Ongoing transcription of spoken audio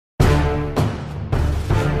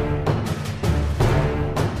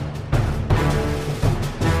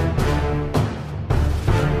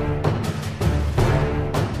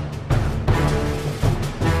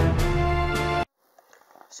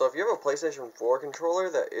So if you have a PlayStation 4 controller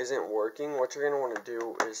that isn't working, what you're going to want to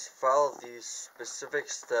do is follow these specific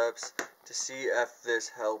steps to see if this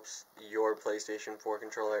helps your PlayStation 4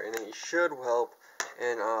 controller, and it should help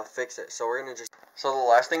and fix it. So the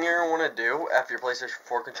last thing you're going to want to do after your PlayStation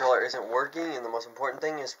 4 controller isn't working, and the most important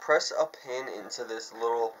thing, is press a pin into this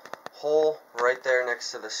little hole right there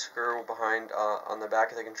next to the screw behind on the back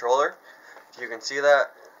of the controller. If you can see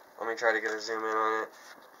that, let me try to get a zoom in on it.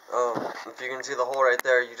 If you can see the hole right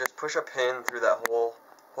there, you just push a pin through that hole,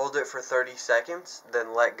 hold it for 30 seconds,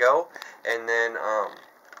 then let go, and then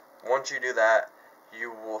once you do that,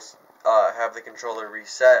 you will have the controller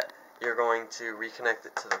reset. You're going to reconnect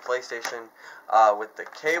it to the PlayStation with the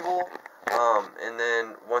cable, and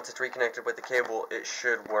then once it's reconnected with the cable, it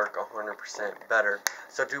should work 100% better.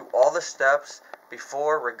 So do all the steps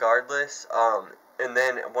before regardless, and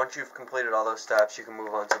then once you've completed all those steps, you can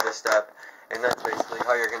move on to this step. And that's basically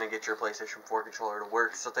how you're going to get your PlayStation 4 controller to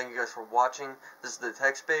work. So thank you guys for watching. This is the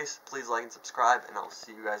Tech Space. Please like and subscribe, and I'll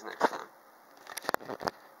see you guys next time.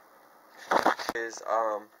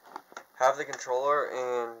 Have the controller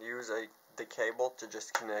and use the cable to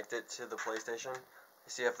just connect it to the PlayStation.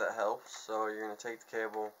 See if that helps. So you're going to take the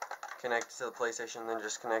cable, connect it to the PlayStation, then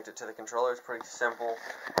just connect it to the controller. It's pretty simple.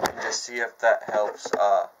 And just see if that helps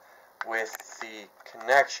with the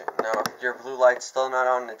connection. Now, if your blue light's still not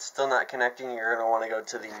on, it's still not connecting, you're going to want to go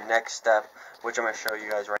to the next step, which I'm going to show you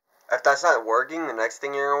guys right now. If that's not working, the next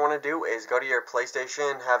thing you're going to want to do is go to your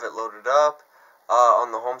PlayStation, have it loaded up.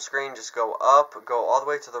 On the home screen, just go up, go all the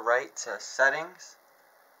way to the right to Settings.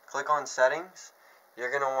 Click on Settings. You're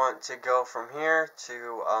going to want to go from here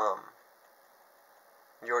to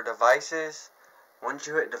your devices. Once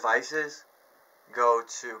you hit devices, go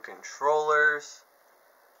to controllers,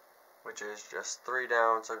 which is just 3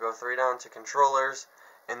 down, so go 3 down to controllers,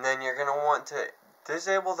 and then you're going to want to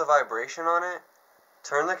disable the vibration on it,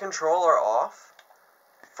 turn the controller off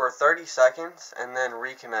for 30 seconds, and then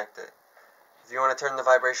reconnect it. If you want to turn the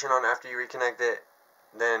vibration on after you reconnect it,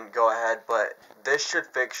 then go ahead, but this should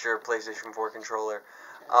fix your PlayStation 4 controller.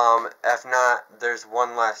 If not, there's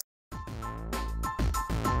one last